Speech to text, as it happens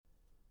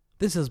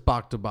This is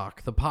Bach to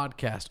Bach, the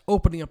podcast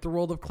opening up the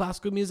world of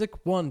classical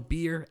music one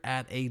beer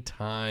at a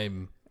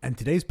time. And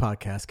today's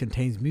podcast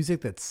contains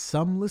music that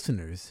some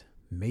listeners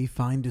may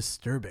find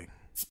disturbing.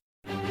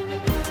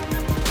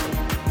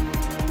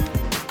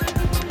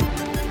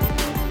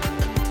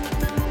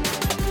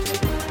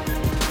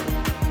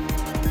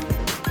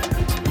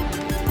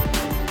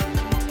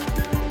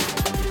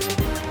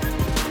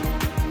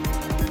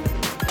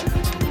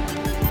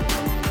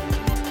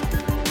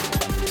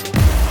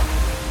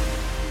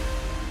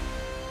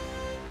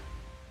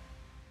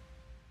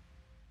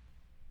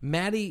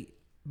 Maddie,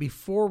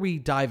 before we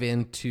dive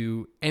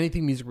into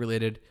anything music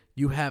related,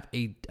 you have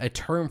a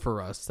term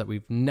for us that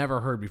we've never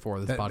heard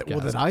before this podcast. Well,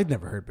 that I'd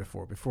never heard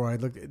before.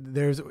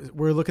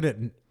 We're looking at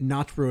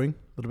Notch Brewing a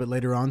little bit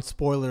later on.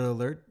 Spoiler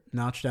alert: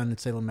 Notch down in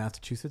Salem,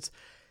 Massachusetts,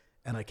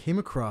 and I came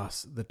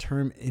across the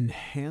term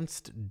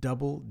enhanced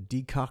double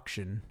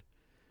decoction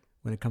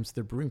when it comes to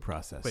their brewing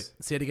process. Wait,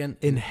 say it again.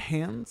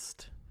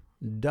 Enhanced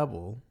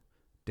double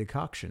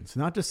decoction. So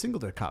not just single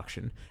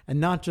decoction, and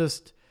not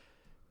just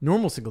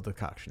normal single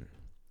decoction,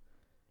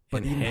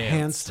 but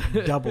enhanced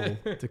double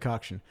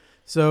decoction.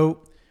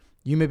 So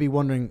you may be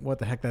wondering what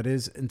the heck that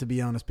is. And to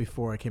be honest,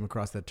 before I came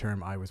across that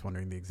term, I was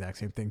wondering the exact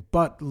same thing.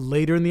 But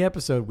later in the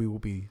episode, we will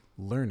be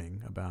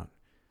learning about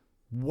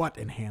what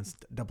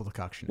enhanced double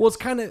decoction is. Well, it's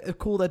kind of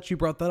cool that you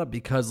brought that up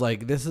because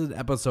this is an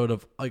episode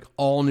of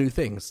all new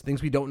things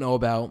we don't know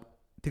about,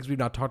 things we've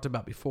not talked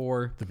about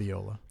before. The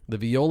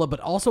viola,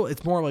 but also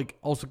it's more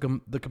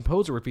the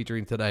composer we're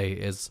featuring today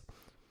is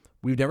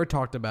we've never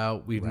talked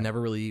about. We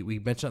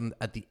mentioned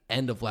at the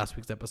end of last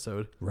week's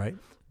episode. Right.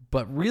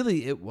 But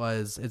really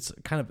it's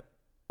kind of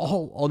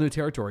all new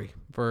territory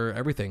for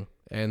everything.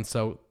 And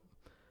so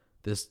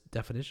this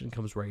definition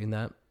comes right in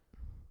that,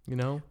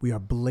 we are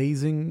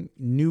blazing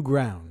new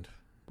ground.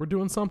 We're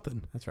doing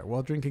something. That's right.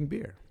 While drinking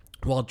beer.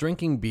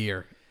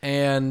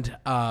 And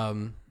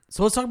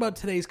so let's talk about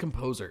today's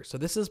composer. So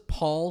this is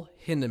Paul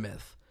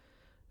Hindemith.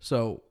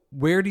 So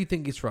where do you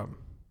think he's from?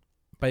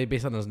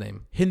 Based on his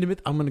name. Hindemith,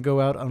 I'm going to go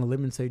out on a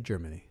limb and say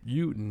Germany.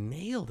 You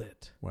nailed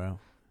it. Wow.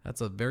 That's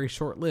a very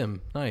short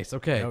limb. Nice.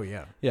 Okay. Oh,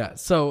 yeah. Yeah.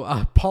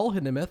 So Paul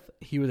Hindemith,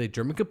 he was a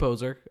German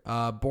composer,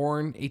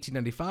 born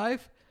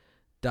 1895,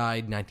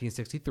 died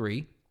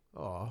 1963.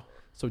 Oh.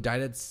 So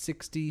died at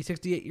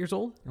 68 years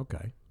old?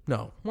 Okay.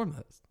 No, more than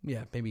that.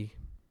 Yeah, maybe.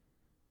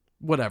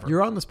 Whatever.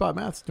 Your on-the-spot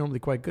math's normally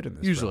quite good in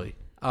this. Usually.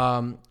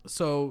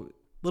 So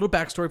little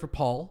backstory for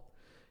Paul.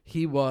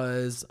 He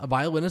was a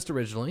violinist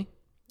originally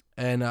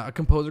and a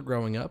composer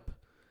growing up.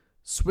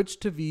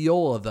 Switched to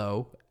viola,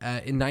 though,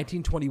 in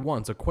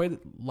 1921, so quite a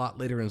lot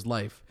later in his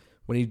life,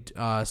 when he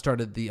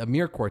started the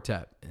Amir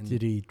Quartet. And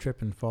did he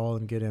trip and fall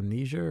and get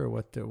amnesia, or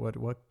what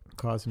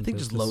caused him to I think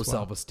just low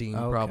self-esteem,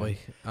 probably.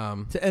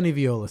 To any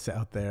violists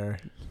out there,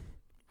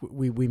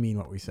 we mean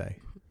what we say.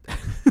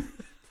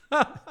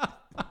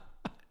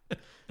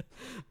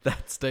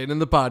 That's staying in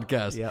the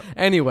podcast. Yep.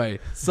 Anyway,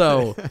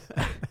 so...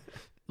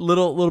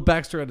 Little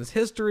backstory on his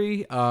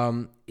history.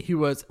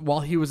 While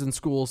he was in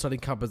school studying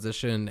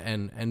composition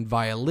and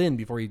violin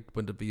before he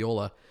went to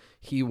viola,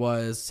 he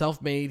was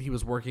self-made. He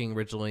was working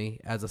originally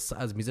as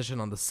a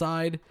musician on the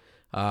side,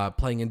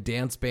 playing in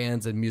dance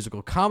bands and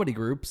musical comedy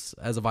groups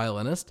as a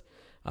violinist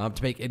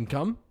to make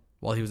income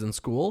while he was in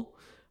school.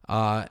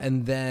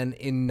 And then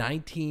in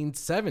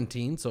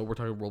 1917, so we're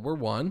talking World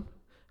War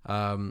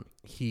I,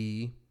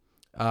 he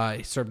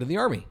served in the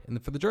army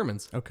for the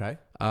Germans. Okay.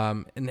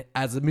 And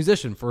as a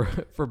musician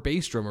for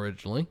bass drum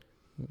originally.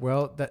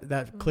 Well,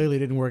 that clearly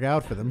didn't work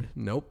out for them.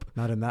 Nope.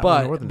 Not in that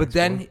one or the next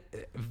then one.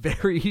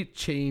 big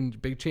change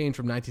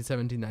from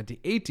 1917 to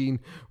 1918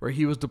 where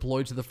he was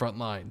deployed to the front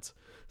lines.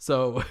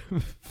 So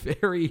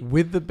very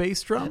with the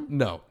bass drum?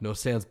 No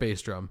sans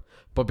bass drum.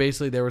 But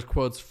basically there was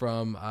quotes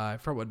from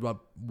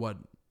what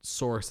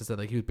source that said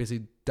he was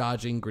basically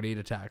dodging grenade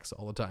attacks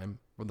all the time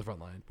from the front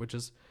line, which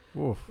is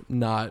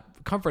not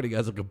comforting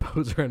as a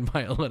composer and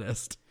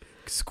violinist.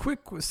 Quick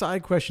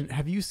side question: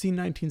 have you seen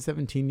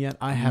 1917 yet?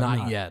 I have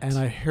not yet, and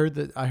I heard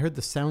the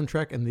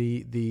soundtrack and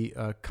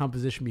the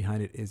composition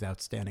behind it is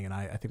outstanding, and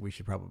I think we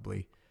should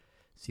probably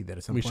see that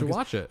at some point. We should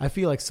watch it. I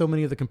feel like so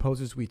many of the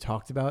composers we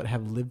talked about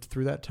have lived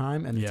through that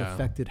time, and it's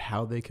affected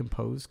how they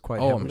compose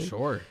quite heavily. I'm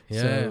sure.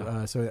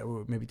 Yeah. So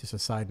that, maybe just a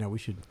side note, we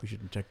should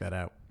check that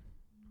out.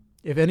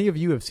 If any of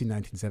you have seen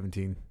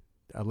 1917.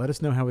 Let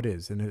us know how it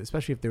is, and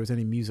especially if there was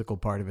any musical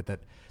part of it that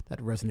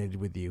resonated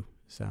with you.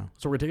 So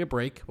we're going to take a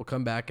break. We'll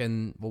come back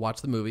and we'll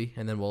watch the movie,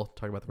 and then we'll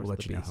talk about the rest of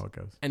the piece. We'll let you know how it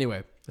goes.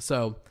 Anyway,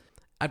 so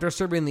after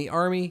serving in the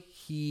army,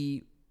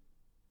 he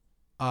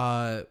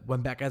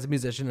went back as a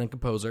musician and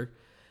composer.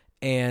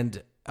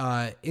 And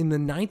in the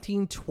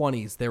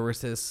 1920s, there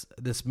was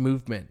this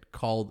movement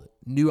called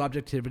New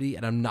Objectivity,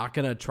 and I'm not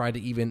going to try to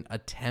even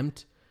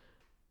attempt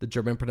the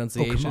German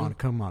pronunciation. Oh,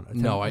 come on.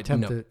 No, it's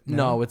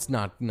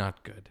not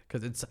good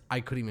because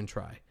I couldn't even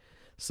try.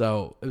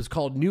 So it was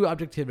called New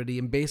Objectivity,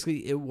 and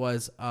basically it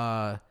was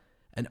an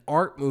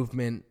art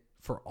movement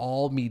for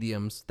all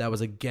mediums that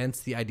was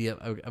against the idea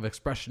of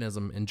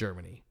expressionism in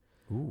Germany.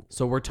 Ooh.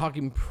 So we're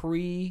talking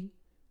pre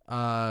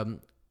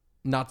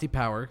Nazi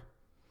power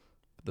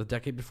the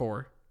decade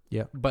before.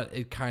 Yeah. But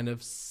it kind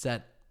of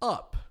set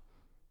up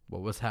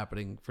what was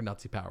happening for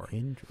Nazi power.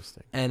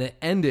 Interesting. And it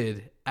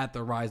ended at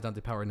the rise of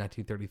Nazi power in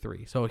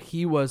 1933. So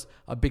he was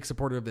a big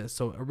supporter of this.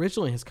 So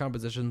originally his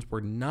compositions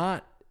were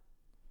not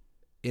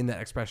in that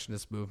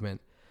expressionist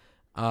movement.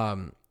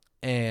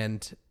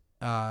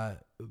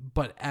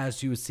 But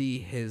as you see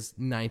his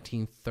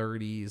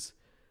 1930s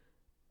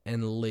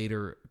and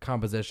later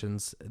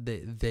compositions,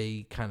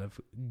 they kind of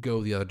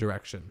go the other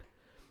direction.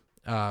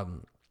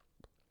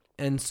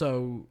 And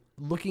so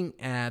looking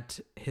at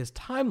his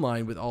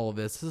timeline with all of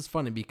this is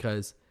funny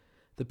because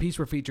the piece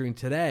we're featuring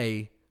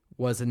today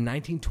was in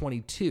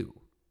 1922.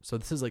 So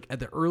this is like at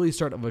the early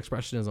start of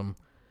Expressionism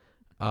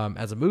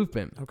as a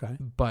movement. Okay.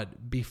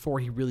 But before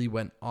he really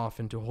went off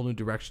into a whole new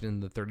direction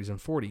in the 30s and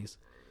 40s.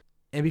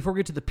 And before we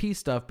get to the peace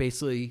stuff,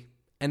 basically,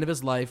 end of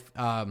his life,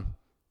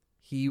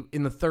 he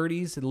in the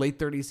 30s, in the late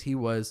 30s, he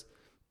was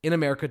in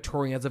America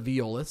touring as a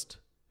violist.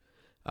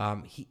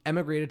 He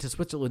emigrated to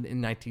Switzerland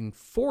in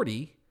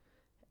 1940,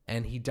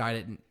 and he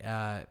died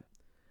at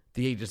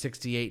the age of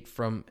 68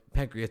 from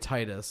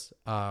pancreatitis.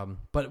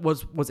 But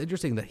what's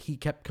interesting that he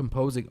kept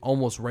composing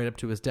almost right up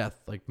to his death,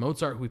 like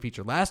Mozart, who we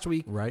featured last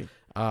week. Right.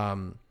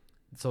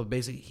 So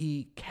basically,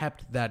 he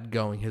kept that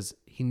going.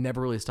 He never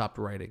really stopped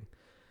writing.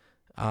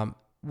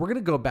 We're going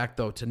to go back,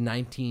 though, to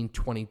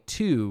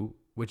 1922,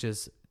 which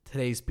is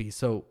today's piece.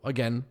 So,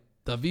 again,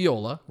 the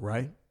viola.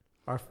 Right.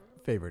 Our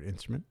favorite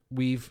instrument.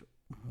 We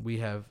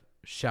have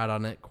shot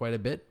on it quite a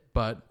bit,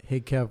 but...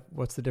 Hey, Kev,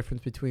 what's the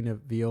difference between a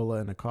viola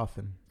and a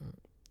coffin?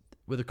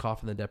 With a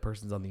coffin, the dead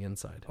person's on the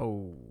inside.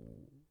 Oh.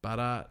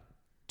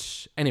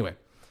 Anyway.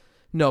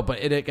 No, but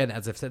it, again,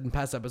 as I've said in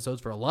past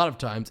episodes, for a lot of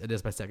times, it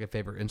is my second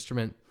favorite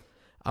instrument.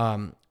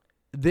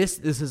 This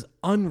is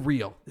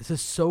unreal. This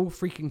is so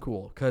freaking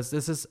cool because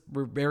this is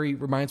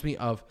reminds me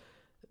of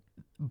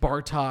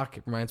Bartók.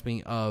 It reminds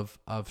me of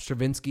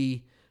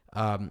Stravinsky.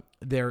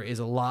 There is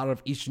a lot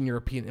of Eastern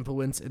European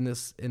influence in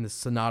this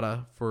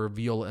sonata for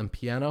viola and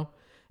piano.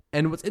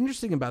 And what's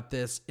interesting about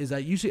this is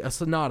that usually a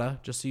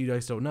sonata, just so you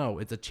guys don't know,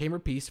 it's a chamber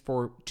piece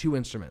for two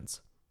instruments,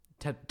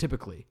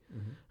 typically.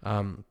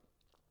 Mm-hmm.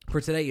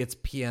 For today, it's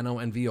piano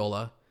and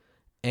viola,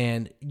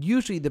 and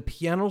usually the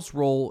piano's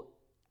role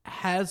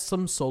has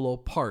some solo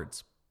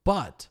parts,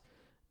 but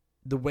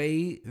the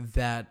way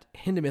that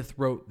Hindemith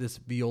wrote this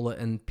viola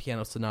and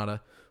piano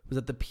sonata was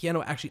that the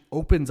piano actually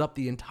opens up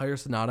the entire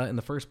sonata in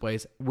the first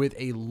place with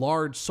a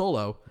large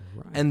solo,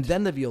 right, and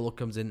then the viola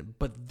comes in.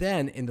 But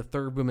then in the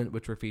third movement,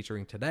 which we're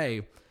featuring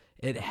today,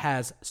 it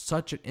has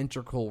such an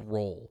integral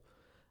role.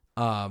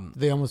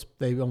 They almost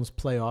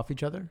play off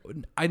each other.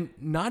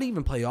 Not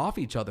even play off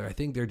each other. I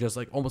think they're just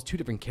like almost two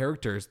different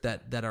characters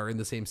that are in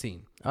the same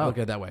scene. Oh. Look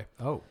at it that way.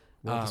 Oh.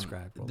 Well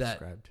described.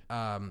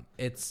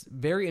 It's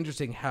very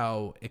interesting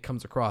how it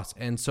comes across.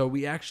 And so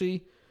we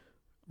actually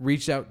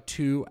reached out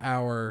to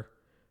our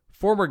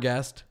former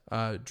guest,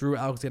 Drew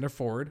Alexander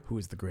Ford, who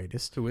is the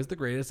greatest,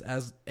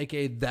 as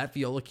aka That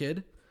Viola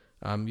Kid.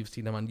 You've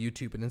seen him on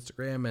YouTube and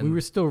Instagram, and we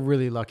were still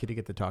really lucky to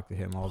get to talk to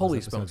him.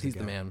 Holy smokes, he's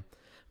the man.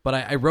 But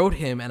I wrote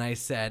him and I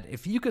said,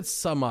 if you could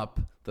sum up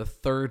the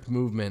third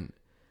movement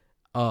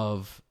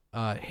of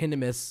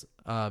Hindemith's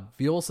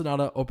Viola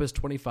Sonata, Opus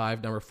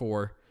 25, number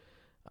 4.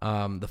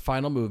 The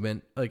final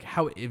movement, like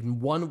how in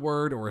one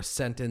word or a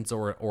sentence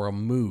or a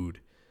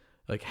mood,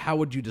 like how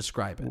would you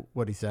describe it?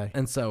 What'd he say?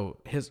 And so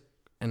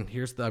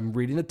I'm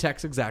reading the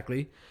text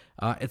exactly.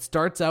 It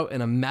starts out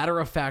in a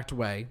matter-of-fact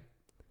way,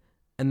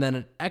 and then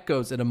it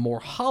echoes in a more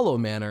hollow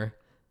manner.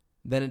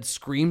 Then it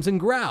screams and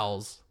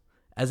growls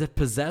as if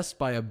possessed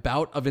by a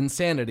bout of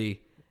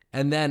insanity,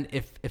 and then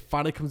it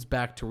finally comes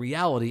back to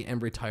reality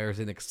and retires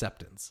in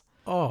acceptance.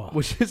 Oh,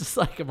 which is just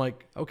like, I'm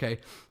like, okay.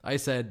 I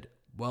said,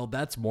 well,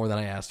 that's more than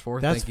I asked for.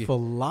 That's Thank you.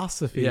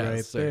 Philosophy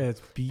right there.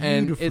 It's beautifully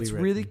and it's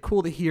written. really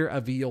cool to hear a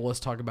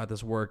violist talk about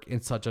this work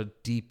in such a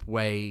deep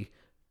way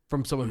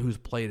from someone who's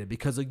played it,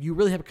 because you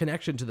really have a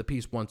connection to the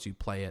piece once you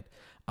play it.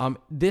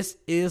 This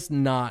is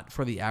not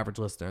for the average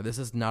listener. This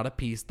is not a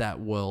piece that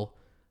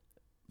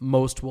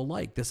most will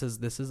like. This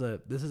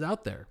is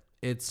out there.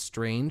 It's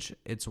strange.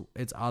 It's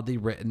oddly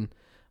written.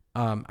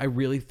 I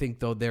really think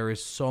though there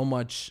is so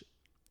much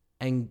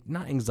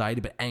not anxiety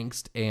but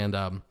angst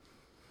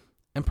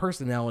and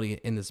personality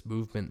in this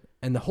movement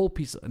and the whole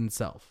piece in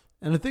itself.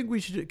 And I think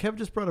Kev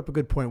just brought up a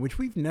good point, which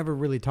we've never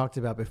really talked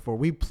about before.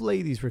 We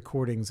play these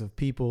recordings of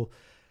people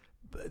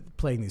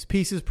playing these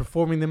pieces,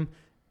 performing them,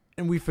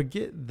 and we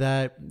forget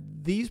that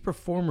these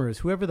performers,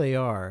 whoever they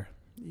are,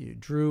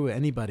 Drew,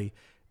 anybody,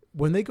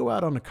 when they go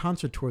out on a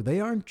concert tour, they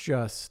don't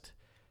just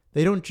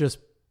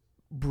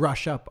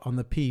brush up on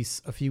the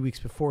piece a few weeks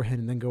beforehand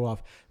and then go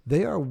off.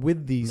 They are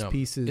with these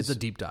pieces. It's a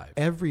deep dive.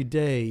 Every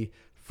day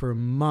for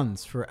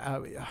months, for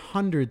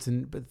hundreds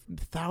and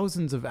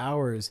thousands of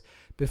hours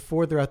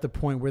before they're at the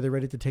point where they're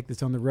ready to take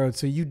this on the road.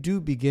 So you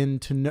do begin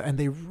to know, and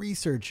they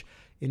research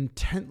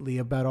intently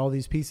about all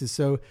these pieces.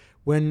 So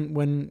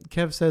when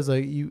Kev says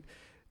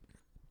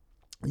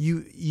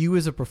you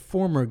as a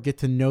performer get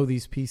to know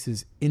these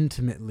pieces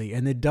intimately,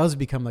 and it does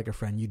become like a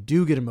friend. You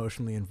do get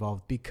emotionally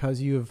involved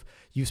because you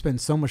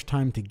spend so much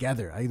time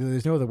together.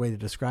 There's no other way to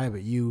describe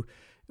it.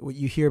 What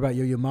you hear about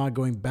Yo-Yo Ma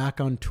going back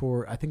on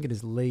tour, I think in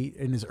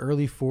his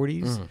early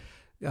 40s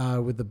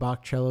with the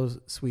Bach cello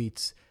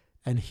suites,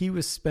 and he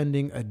was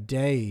spending a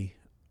day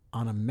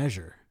on a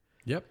measure.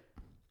 Yep.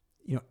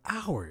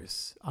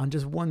 Hours on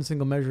just one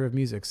single measure of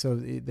music. So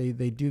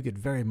they do get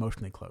very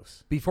emotionally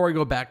close. Before we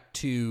go back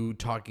to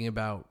talking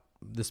about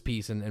this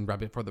piece and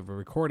wrap it for the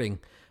recording,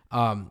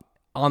 on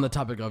the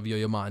topic of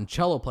Yo-Yo Ma and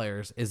cello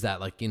players, is that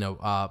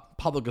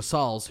Pablo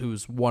Casals,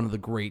 who's one of the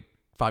great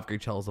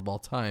 5-grade cellos of all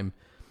time,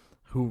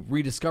 who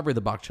rediscovered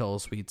the Bach cello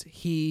suites,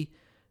 he,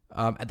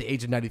 at the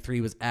age of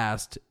 93, was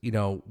asked,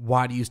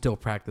 why do you still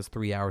practice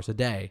 3 hours a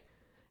day?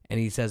 And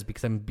he says,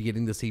 because I'm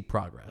beginning to see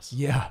progress.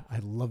 Yeah, I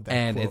love that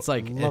And quote. it's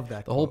like, love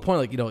that the whole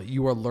point,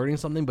 you are learning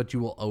something, but you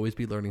will always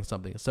be learning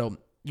something. So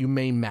you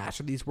may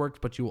master these works,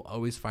 but you will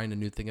always find a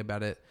new thing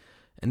about it.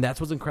 And that's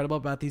what's incredible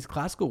about these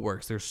classical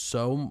works. There's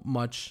so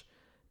much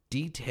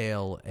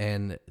detail,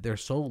 and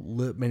there's so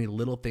many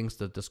little things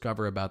to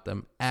discover about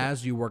them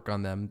as you work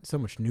on them. So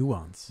much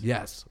nuance.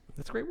 Yes,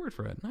 that's a great word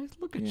for it. Nice,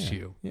 look at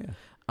you. Yeah.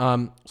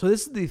 So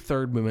this is the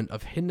third movement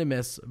of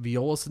Hindemith's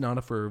Viola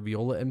Sonata for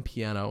viola and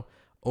piano,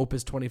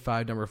 Opus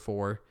 25, number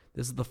 4.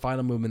 This is the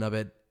final movement of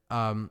it.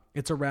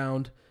 It's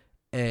around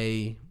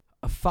a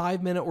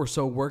 5-minute or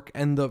so work,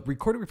 and the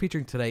recording we're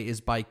featuring today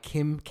is by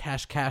Kim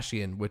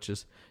Kashkashian, which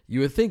is, you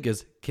would think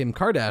is Kim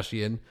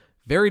Kardashian.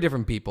 Very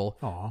different people.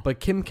 Aww. But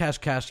Kim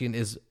Kashkashian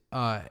is,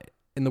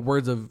 in the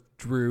words of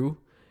Drew,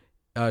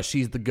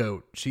 she's the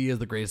GOAT. She is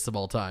the greatest of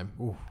all time.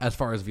 Ooh. As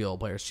far as viola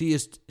players.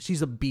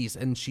 She's a beast,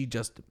 and she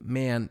just,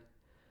 man,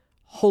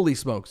 holy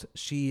smokes.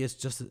 She is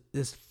just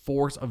this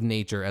force of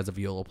nature as a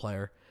viola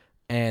player.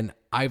 And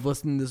I've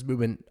listened to this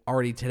movement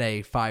already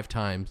today 5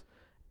 times,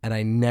 and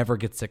I never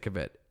get sick of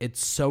it.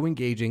 It's so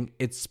engaging.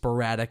 It's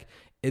sporadic.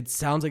 It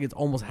sounds like it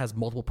almost has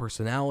multiple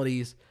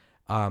personalities,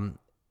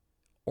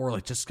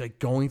 or just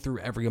going through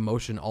every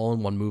emotion all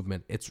in one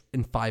movement. It's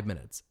in 5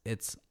 minutes.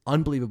 It's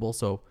unbelievable.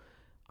 So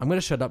I'm going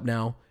to shut up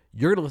now.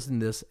 You're going to listen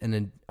to this and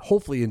then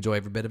hopefully enjoy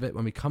every bit of it.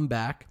 When we come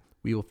back,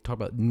 we will talk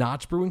about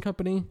Notch Brewing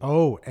Company.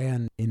 Oh,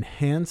 and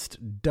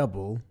enhanced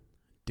double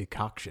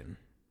decoction.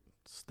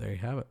 So there you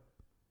have it.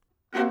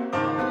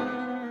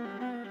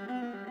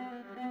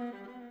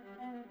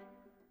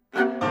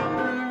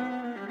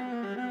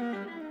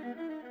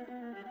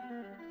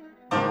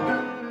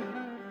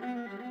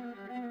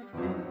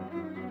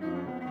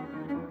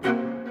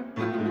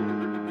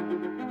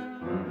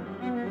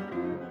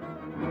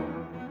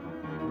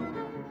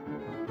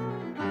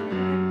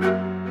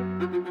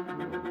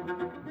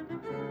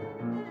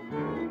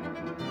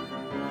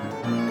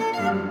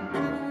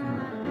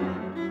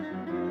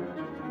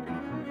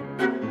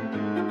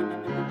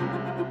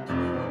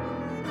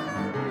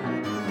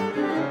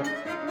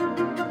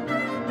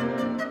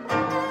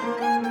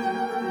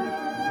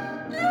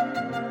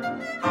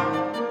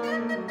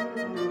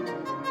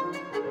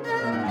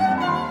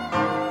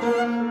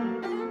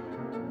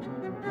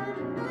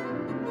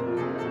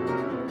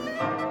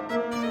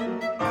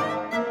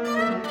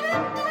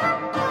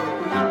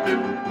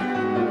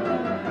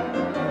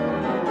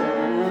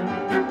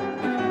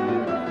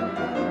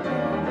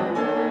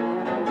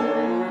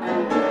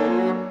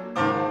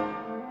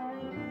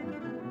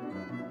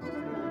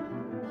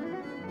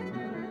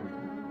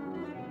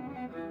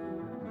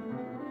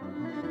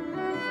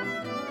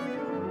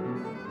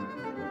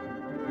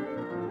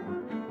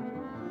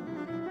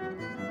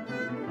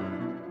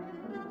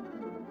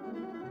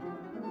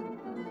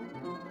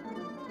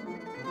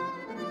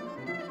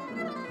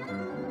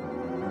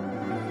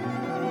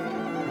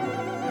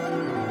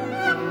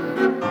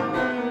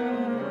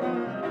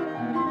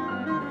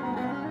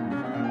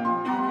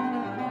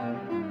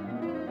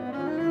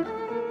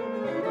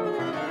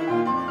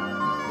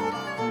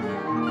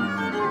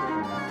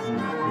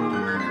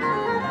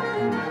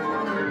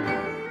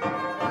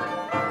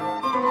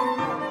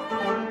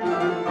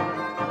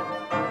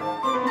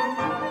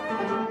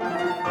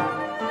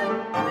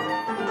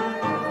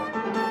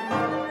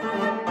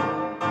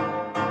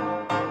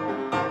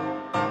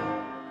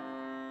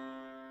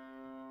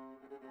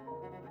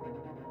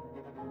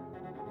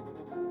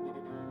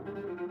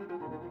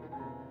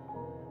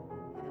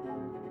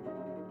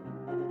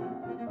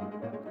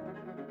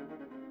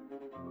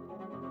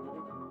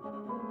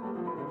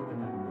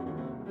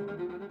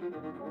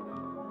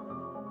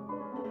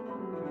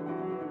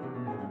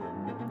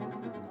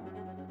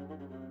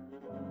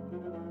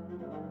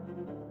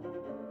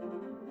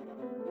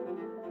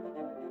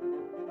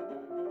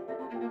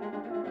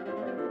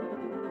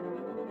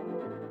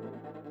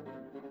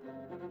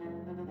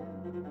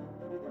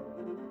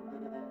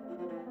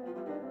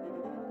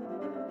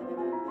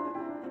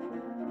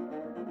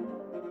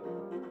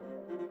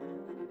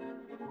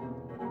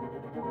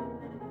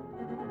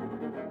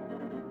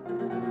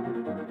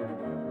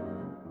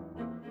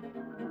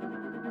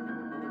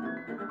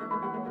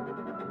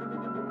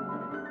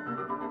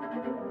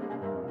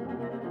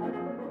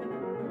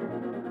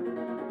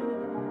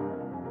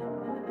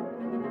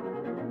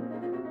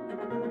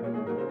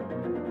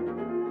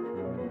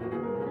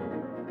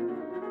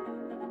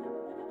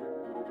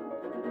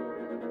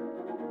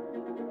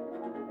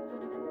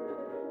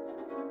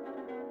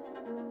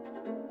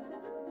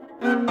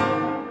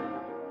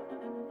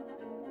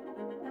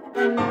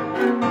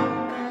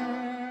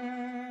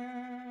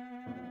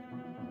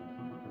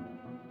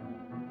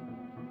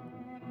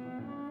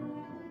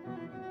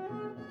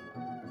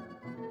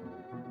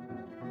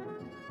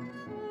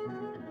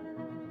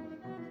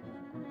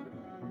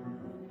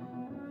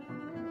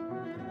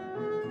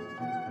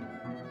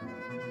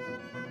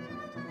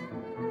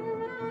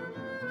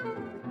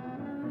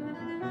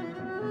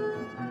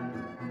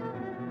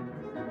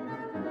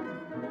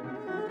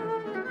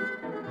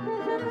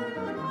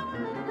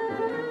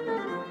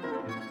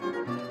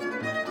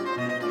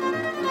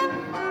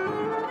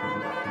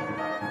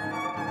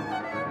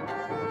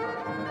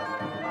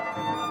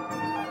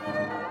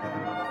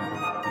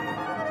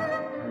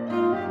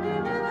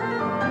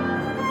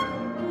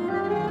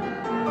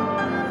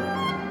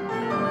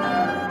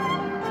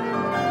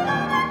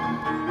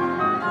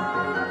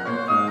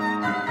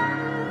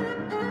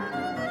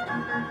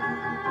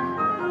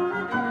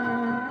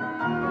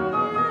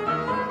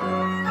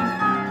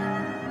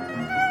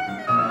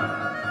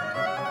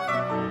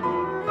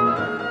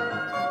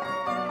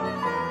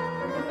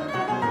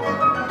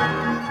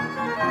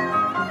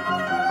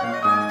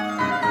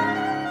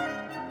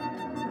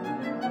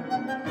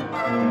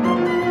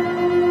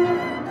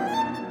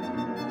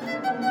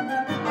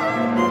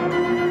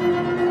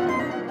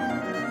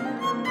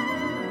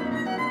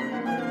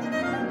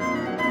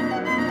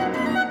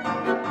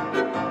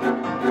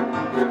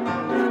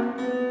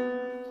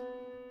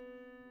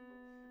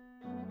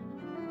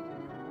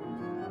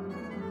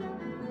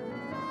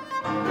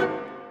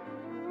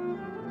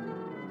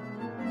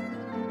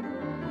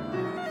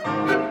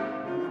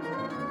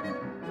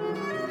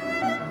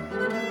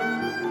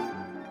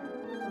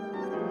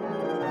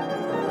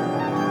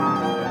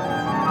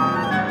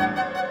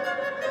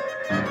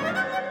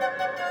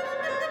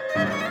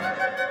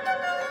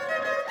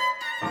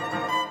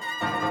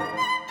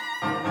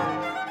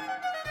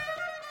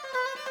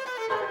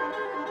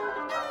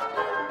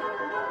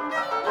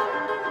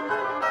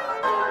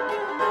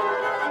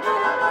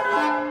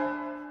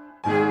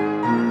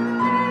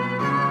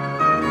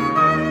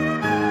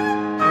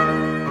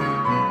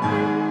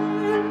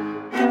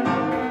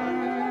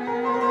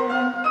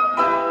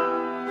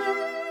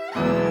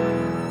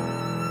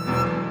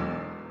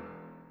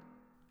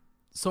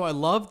 So I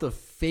love the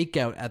fake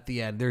out at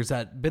the end. There's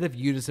that bit of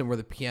unison where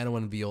the piano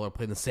and viola are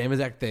playing the same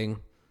exact thing,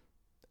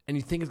 and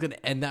you think it's going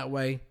to end that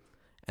way,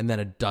 and then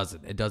it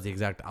doesn't. It does the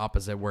exact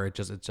opposite, where it's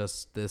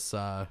just this,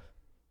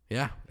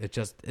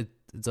 it's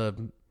a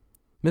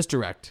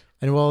misdirect.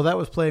 And while that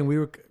was playing, we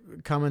were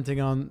commenting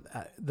on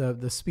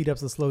the speed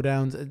ups, the slow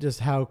downs,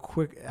 just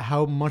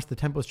how much the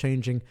tempo is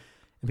changing.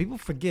 And people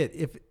forget,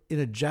 if in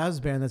a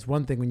jazz band, that's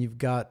one thing when you've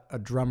got a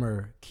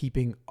drummer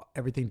keeping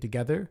everything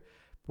together.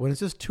 But when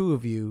it's just two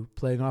of you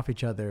playing off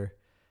each other,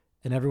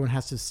 and everyone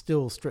has to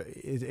still,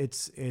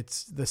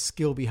 it's the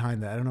skill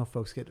behind that. I don't know if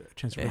folks get a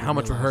chance to how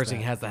much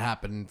rehearsing has to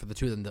happen for the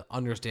two of them to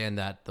understand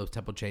that those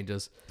tempo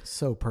changes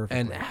so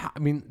perfectly. And I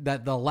mean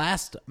that the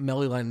last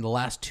melody line in the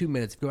last 2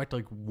 minutes, if you go back to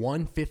like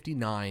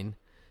 1:59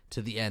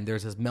 to the end,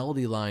 there's this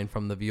melody line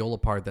from the viola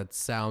part that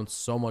sounds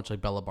so much like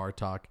Bela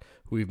Bartok,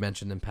 who we've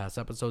mentioned in past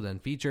episodes and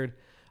featured.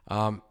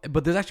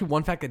 But there's actually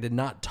one fact I did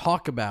not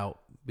talk about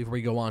before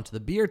we go on to the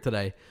beer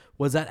today,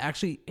 was that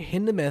actually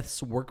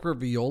Hindemith's work for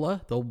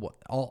viola,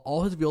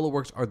 all his viola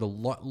works are the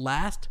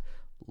last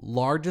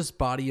largest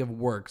body of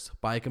works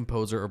by a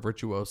composer or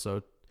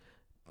virtuoso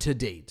to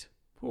date.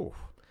 Ooh.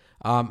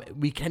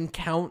 We can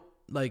count,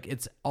 like,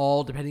 it's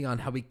all depending on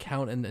how we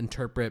count and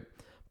interpret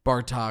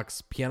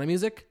Bartok's piano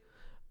music.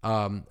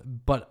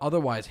 But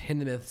otherwise,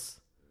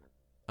 Hindemith's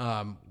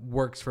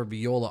works for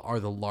viola are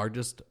the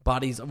largest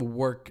bodies of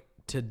work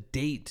to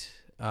date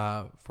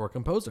for a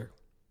composer.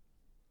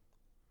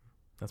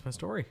 That's my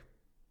story.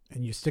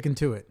 And you're sticking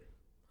to it.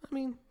 I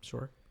mean,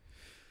 sure.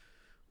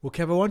 Well,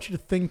 Kev, I want you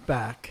to think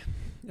back.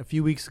 A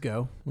few weeks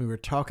ago, we were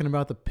talking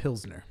about the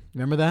Pilsner.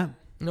 Remember that?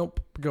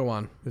 Nope. Go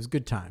on. It was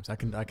good times. I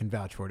can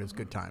vouch for it. It was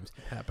good times.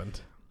 It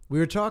happened. We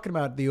were talking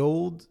about the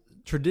old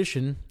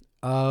tradition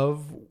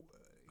of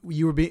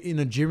you were in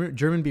a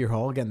German beer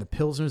hall. Again, the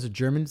Pilsner is a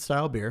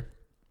German-style beer,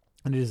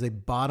 and it is a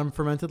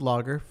bottom-fermented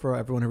lager, for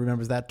everyone who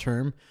remembers that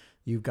term.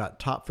 You've got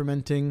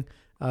top-fermenting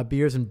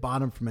beers and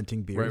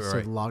bottom-fermenting beers. Right. So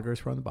the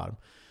lagers were on the bottom.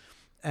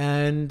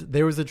 And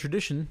there was a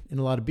tradition in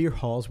a lot of beer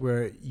halls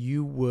where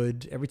you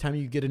would, every time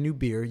you get a new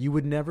beer, you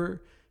would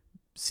never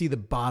see the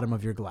bottom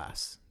of your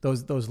glass.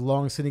 Those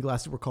long skinny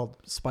glasses were called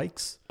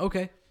spikes.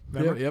 Okay.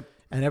 Remember? Yep.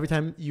 And every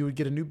time you would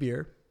get a new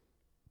beer,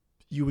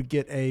 you would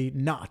get a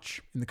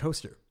notch in the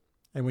coaster.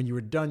 And when you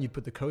were done, you'd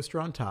put the coaster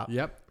on top.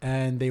 Yep.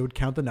 And they would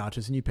count the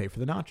notches and you pay for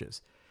the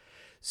notches.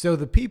 So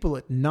the people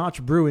at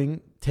Notch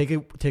Brewing, take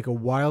a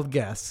wild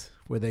guess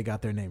where they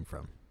got their name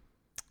from.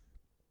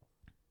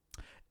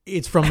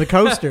 It's from the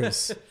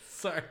coasters.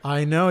 Sorry.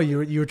 I know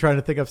you were trying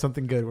to think of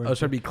something good. I was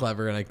trying to be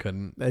clever and I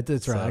couldn't.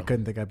 That's right. I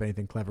couldn't think of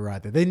anything clever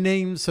either.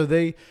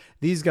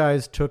 These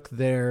guys took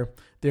their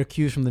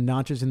cues from the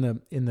notches in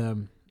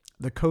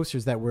the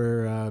coasters that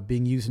were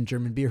being used in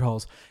German beer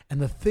halls.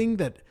 And the thing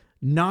that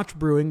Notch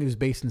Brewing, who's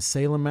based in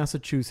Salem,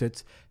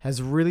 Massachusetts,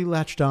 has really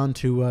latched on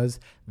to was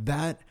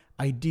that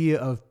idea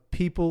of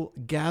people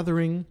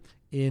gathering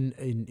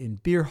in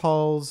beer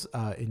halls,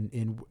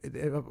 in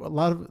a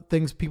lot of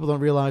things people don't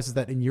realize is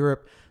that in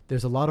Europe,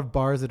 there's a lot of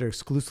bars that are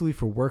exclusively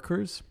for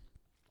workers.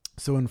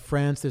 So in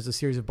France, there's a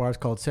series of bars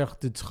called Cercle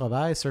de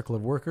Travail, Circle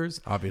of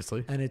Workers.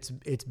 Obviously. And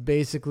it's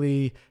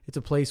basically, it's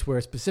a place where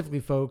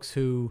specifically folks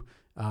who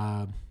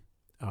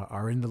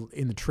are in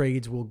the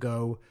trades will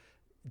go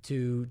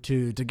to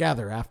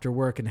gather after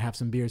work and have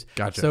some beers.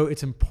 Gotcha. So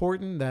it's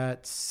important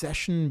that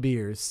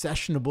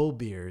sessionable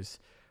beers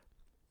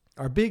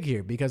are big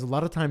here, because a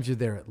lot of times you're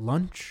there at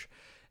lunch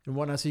and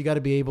whatnot, so you got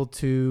to be able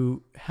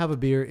to have a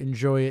beer,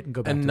 enjoy it, and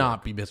go back and to not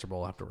work. be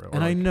miserable afterward.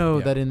 And I know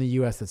that in the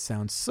U.S. that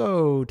sounds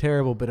so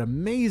terrible, but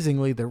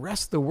amazingly, the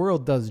rest of the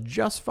world does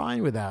just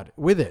fine with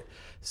it.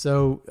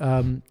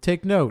 So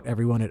take note,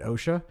 everyone at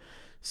OSHA.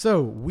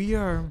 So we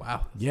are...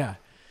 Wow. Yeah.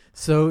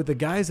 So the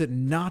guys at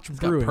Notch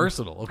Brewing... Got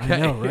personal, okay. I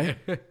know, right?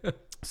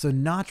 So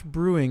Notch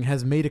Brewing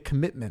has made a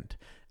commitment,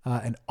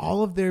 and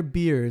all of their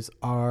beers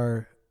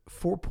are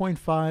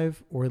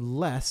 4.5 or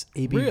less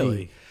ABV.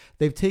 Really?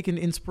 They've taken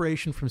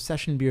inspiration from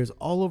session beers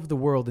all over the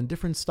world in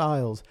different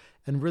styles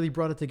and really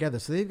brought it together.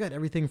 So they've got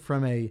everything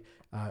from a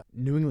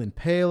New England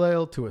Pale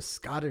Ale to a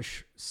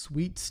Scottish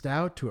Sweet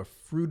Stout to a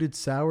Fruited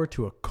Sour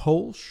to a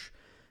Kolsch,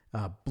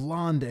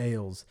 blonde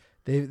ales.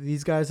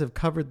 These guys have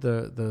covered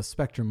the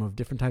spectrum of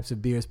different types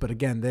of beers. But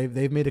again,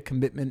 they've made a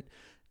commitment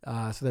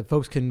so that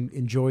folks can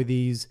enjoy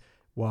these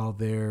while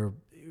they're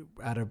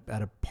at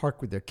a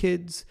park with their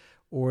kids,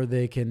 or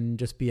they can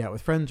just be out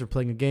with friends or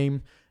playing a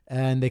game,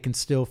 and they can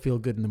still feel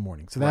good in the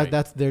morning. So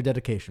that's their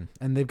dedication.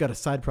 And they've got a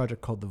side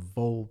project called the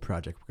Vol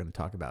Project we're going to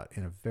talk about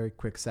in a very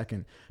quick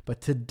second.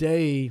 But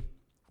today,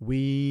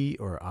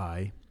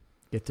 I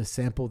get to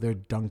sample their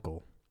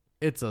Dunkel.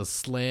 It's a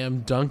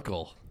slam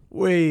dunkel.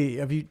 Wait,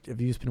 have you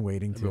just been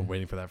waiting? I've been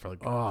waiting for that for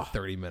like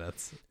 30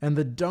 minutes. And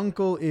the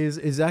Dunkel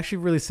is actually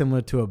really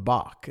similar to a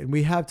Bock. And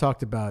we have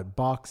talked about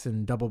Bocks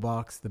and double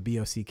Bocks, the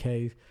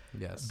BOCK.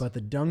 Yes. But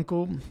the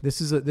Dunkel, this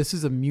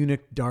is a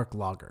Munich dark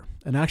lager.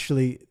 And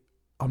actually,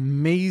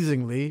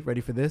 amazingly,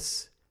 ready for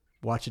this?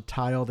 Watch it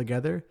tie all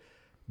together.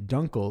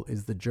 Dunkel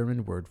is the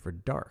German word for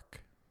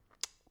dark.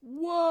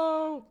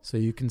 Whoa! So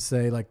you can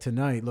say like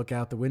tonight, look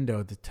out the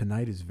window.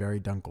 Tonight is very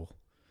dunkel.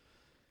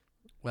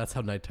 Well, that's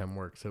how nighttime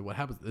works. So what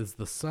happens is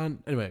the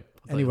sun. Anyway.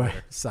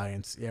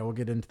 Science. Yeah, we'll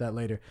get into that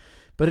later.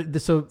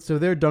 But so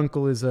their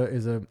dunkel is a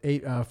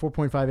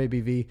 4.5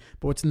 ABV.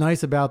 But what's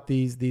nice about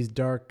these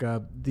dark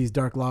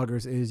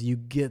lagers is you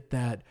get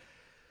that.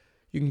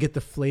 You can get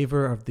the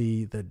flavor of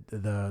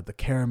the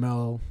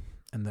caramel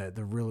and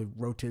the really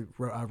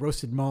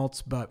roasted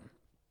malts, but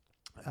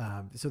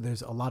so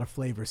there's a lot of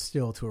flavor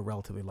still to a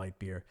relatively light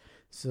beer.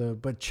 So,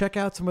 but check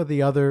out some of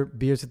the other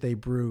beers that they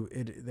brew.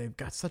 They've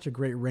got such a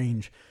great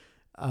range.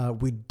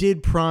 We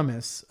did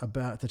promise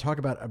to talk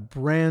about a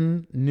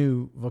brand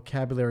new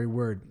vocabulary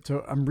word.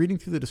 So I'm reading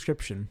through the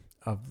description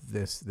of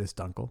this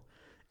dunkel,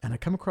 and I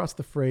come across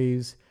the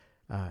phrase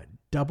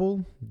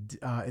double.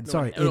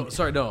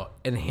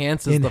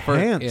 Enhance is the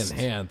first.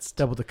 Enhanced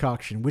double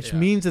decoction, which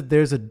means that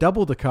there's a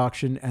double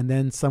decoction, and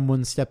then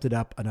someone stepped it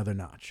up another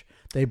notch.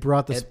 They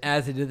brought this, and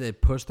as they did, they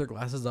pushed their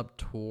glasses up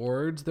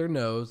towards their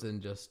nose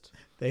and just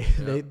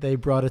they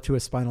brought it to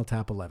a Spinal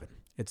Tap 11.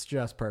 It's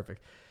just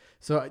perfect.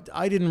 So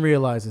I didn't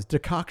realize this.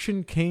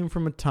 Decoction came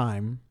from a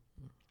time.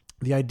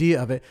 The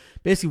idea of it,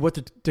 basically, what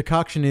the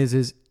decoction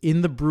is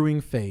in the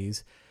brewing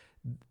phase,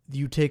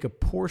 you take a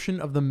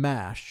portion of the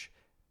mash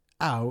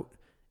out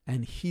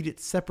and heat it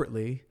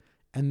separately,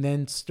 and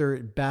then stir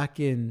it back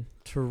in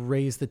to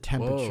raise the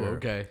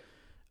temperature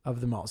of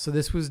the malt. So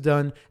this was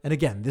done, and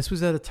again, this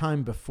was at a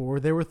time before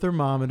there were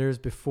thermometers,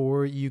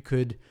 before you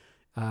could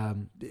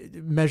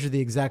measure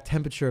the exact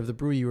temperature of the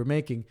brew you were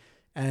making.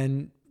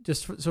 And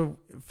just so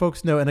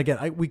folks know, and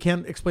again, we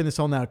can't explain this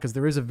all now because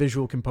there is a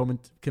visual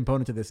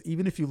component to this.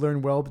 Even if you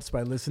learn well just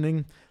by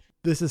listening,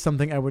 this is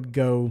something I would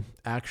go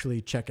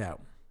actually check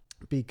out,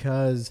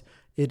 because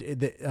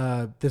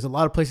there's a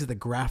lot of places that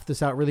graph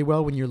this out really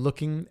well when you're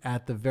looking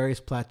at the various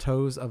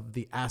plateaus of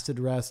the acid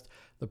rest,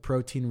 the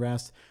protein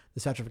rest, the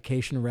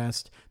satrification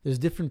rest. There's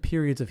different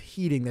periods of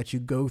heating that you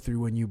go through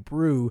when you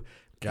brew.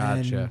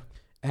 Gotcha.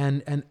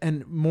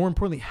 And more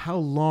importantly, how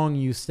long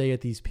you stay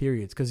at these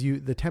periods, because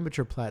the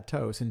temperature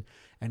plateaus,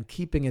 and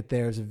keeping it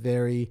there is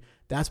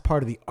that's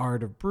part of the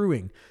art of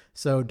brewing.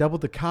 So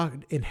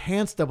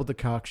enhanced double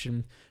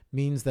decoction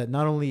means that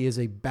not only is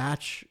a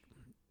batch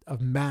of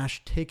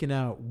mash taken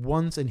out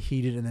once and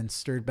heated and then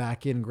stirred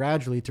back in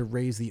gradually to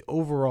raise the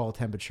overall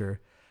temperature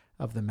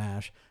of the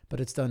mash,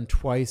 but it's done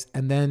twice,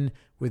 and then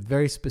with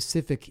very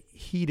specific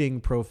heating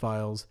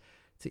profiles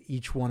to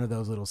each one of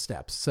those little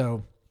steps.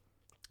 So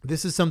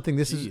this is something,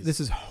 this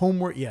is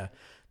homework. Yeah.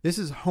 This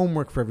is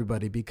homework for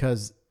everybody,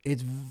 because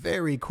it's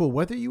very cool.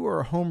 Whether you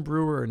are a home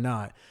brewer or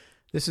not,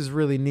 this is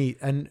really neat.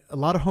 And a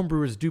lot of home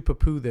brewers do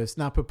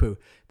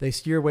they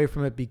steer away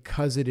from it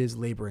because it is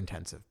labor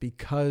intensive,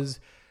 because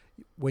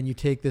when you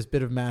take this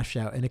bit of mash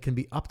out, and it can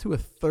be up to a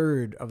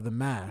third of the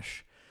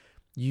mash,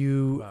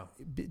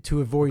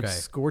 to avoid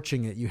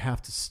scorching it, you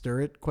have to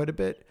stir it quite a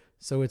bit.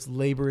 So it's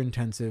labor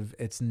intensive.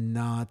 It's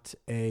not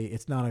a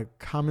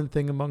common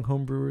thing among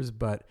home brewers,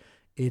 but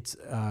it's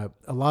a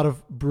lot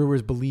of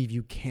brewers believe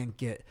you can't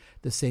get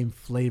the same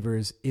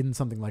flavors in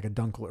something like a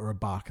Dunkel or a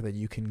Bock that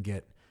you can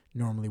get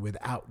normally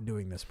without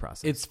doing this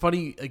process. It's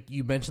funny, like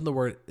you mentioned the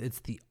word, it's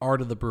the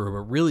art of the brewer,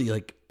 but really,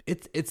 like,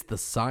 it's the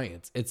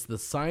science. It's the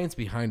science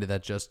behind it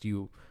that just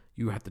you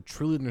have to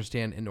truly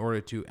understand in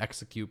order to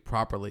execute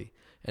properly.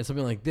 And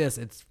something like this,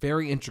 it's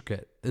very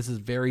intricate. This is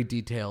very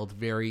detailed,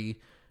 very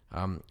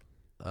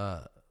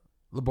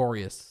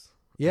laborious.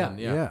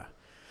 Yeah.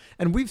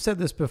 And we've said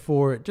this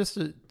before. Just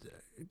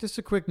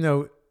a quick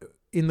note: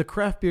 in the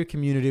craft beer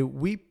community,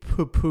 we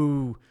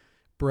poo-poo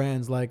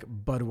brands like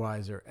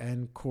Budweiser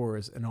and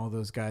Coors and all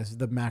those guys,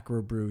 the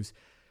macro brews.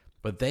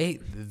 But they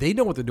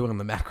know what they're doing on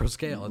the macro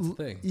scale. That's the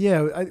thing.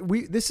 Yeah,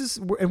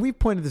 we've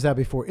pointed this out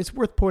before. It's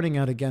worth pointing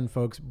out again,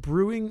 folks.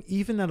 Brewing,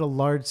 even at a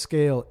large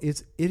scale,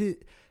 it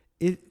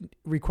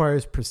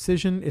requires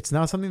precision. It's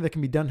not something that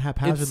can be done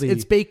haphazardly.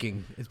 It's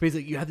baking. It's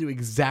basically you have to do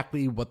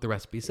exactly what the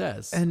recipe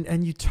says.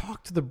 And you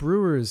talk to the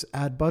brewers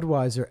at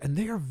Budweiser, and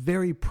they are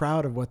very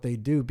proud of what they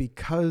do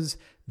because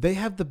they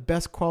have the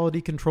best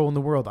quality control in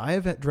the world. I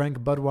have drank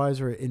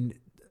Budweiser in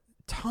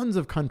tons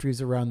of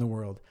countries around the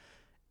world,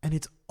 and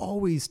it's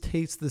always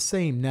tastes the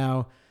same.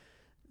 Now,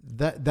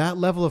 that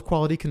level of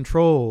quality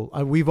control,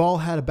 we've all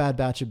had a bad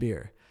batch of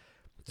beer.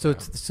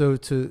 So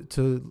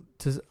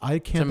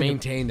to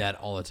maintain that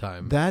all the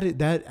time.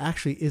 That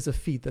actually is a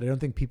feat that I don't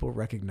think people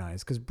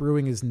recognize, because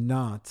brewing is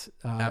not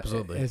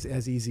absolutely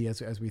as easy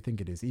as we think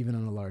it is, even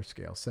on a large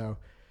scale. So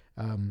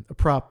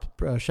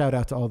shout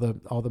out to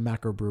all the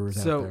macro brewers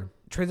out there.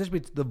 Transition me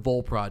to the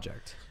Vol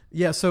project.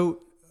 Yeah, so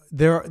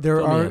there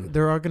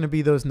are going to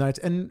be those nights,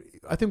 and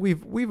I think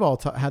we've all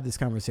had this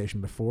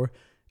conversation before.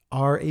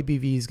 Are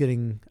ABVs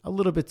getting a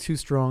little bit too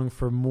strong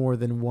for more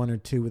than one or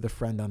two with a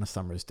friend on a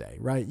summer's day,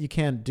 right? You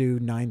can't do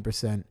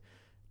 9%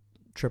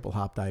 triple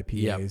hopped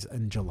IPAs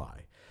in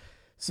July.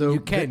 So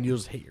you'll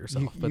just hate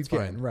yourself. That's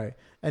fine. Right.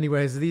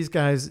 Anyways, these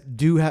guys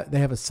they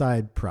have a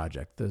side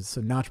project. So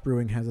Notch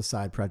Brewing has a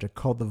side project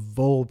called the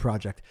Voll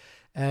Project.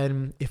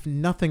 And if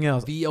nothing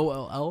else,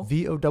 VOLL?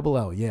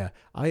 VOLL, yeah.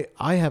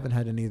 I haven't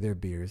had any of their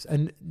beers.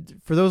 And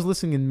for those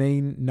listening in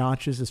Maine,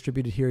 Notch is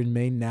distributed here in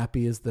Maine.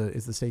 Nappy is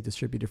the state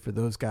distributor for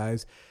those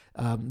guys.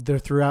 They're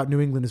throughout New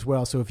England as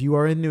well. So if you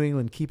are in New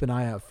England, keep an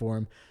eye out for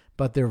them.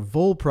 But their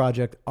Voll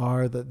Project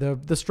are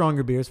the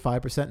stronger beers,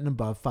 5% and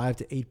above, 5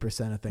 to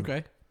 8%, I think.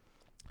 Okay.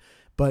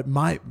 But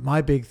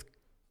my big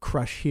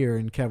crush here,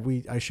 and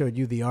Kev, I showed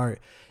you the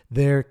art.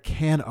 Their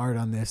can art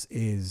on this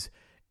is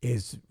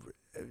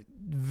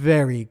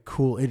very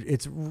cool.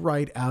 It's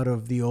right out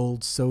of the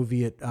old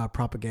Soviet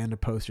propaganda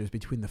posters,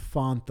 between the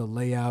font, the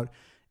layout.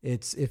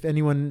 It's, if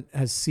anyone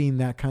has seen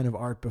that kind of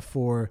art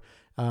before,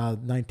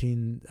 mid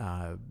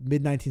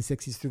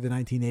 1960s through the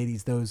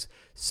 1980s, those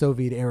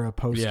Soviet era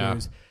posters. Yeah.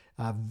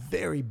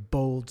 Very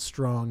bold,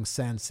 strong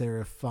sans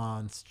serif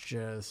fonts,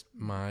 just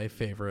my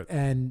favorite,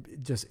 and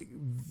just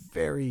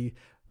very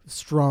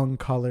strong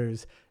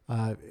colors.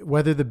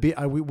 Whether the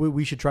beer,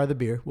 we should try the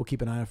beer. We'll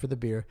keep an eye out for the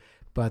beer.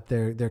 But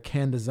their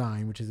can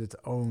design, which is its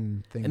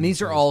own thing. And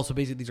these are also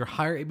basically, these are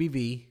higher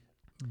ABV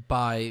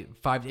by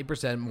 5 to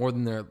 8% more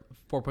than their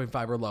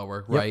 4.5 or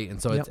lower, right? Yep.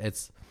 And so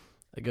it's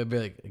like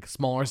a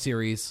smaller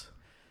series.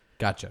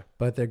 Gotcha.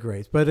 But they're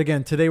great. But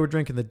again, today we're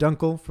drinking the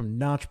Dunkel from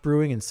Notch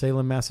Brewing in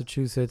Salem,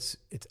 Massachusetts.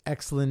 It's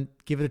excellent.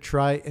 Give it a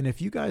try. And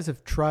if you guys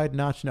have tried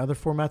Notch in other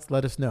formats,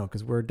 let us know,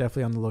 because we're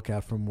definitely on the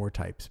lookout for more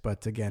types.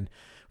 But again,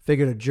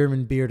 figured a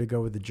German beer to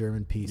go with the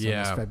German piece on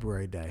this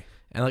February day.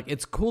 And like,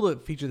 it's cool to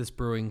feature this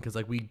brewing because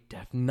like we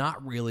have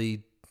not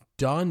really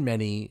done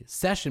many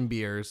session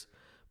beers,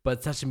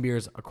 but session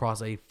beers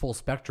across a full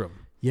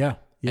spectrum. Yeah.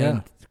 Yeah.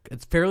 And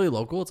it's fairly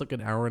local. It's like an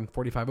hour and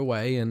 45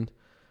 away. And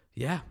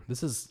yeah,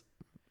 it's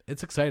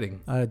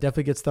exciting.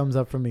 Definitely gets thumbs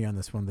up from me on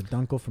this one. The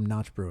Dunkel from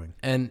Notch Brewing.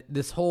 And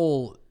this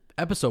whole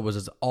episode was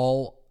just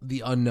all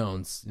the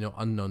unknowns,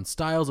 unknown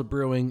styles of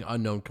brewing,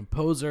 unknown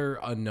composer,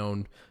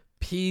 unknown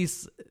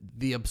piece,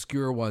 the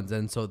obscure ones.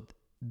 And so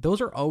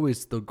those are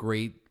always the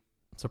great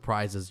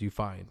surprises you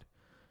find.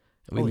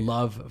 And we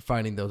love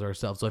finding those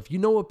ourselves. So if you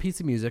know a piece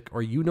of music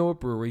or you know a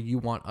brewery you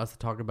want us to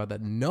talk about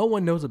that no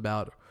one knows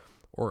about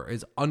or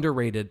is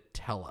underrated,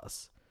 tell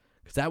us.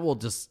 Because that will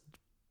just,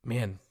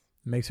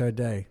 makes our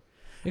day.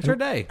 Our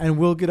day. And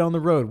we'll get on the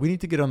road. We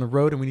need to get on the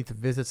road, and we need to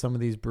visit some of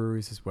these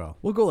breweries as well.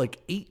 We'll go like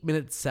 8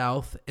 minutes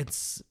south.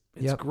 It's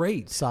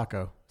great.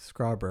 Saco,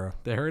 Scarborough.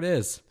 There it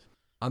is.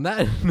 On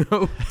that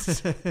note,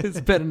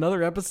 it's been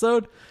another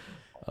episode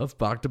of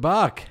Bach to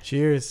Bach.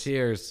 Cheers.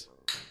 Cheers.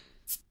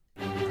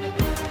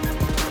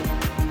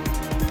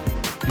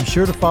 Be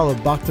sure to follow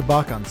Bach to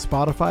Bach on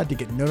Spotify to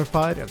get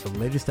notified of the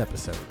latest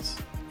episodes.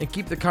 And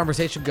keep the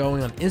conversation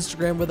going on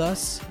Instagram with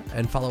us,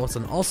 and follow us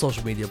on all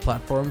social media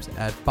platforms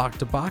at Bach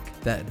to Bach.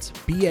 That's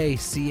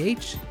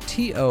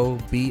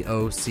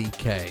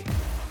BACHTOBOCK.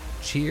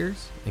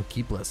 Cheers, and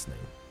keep listening.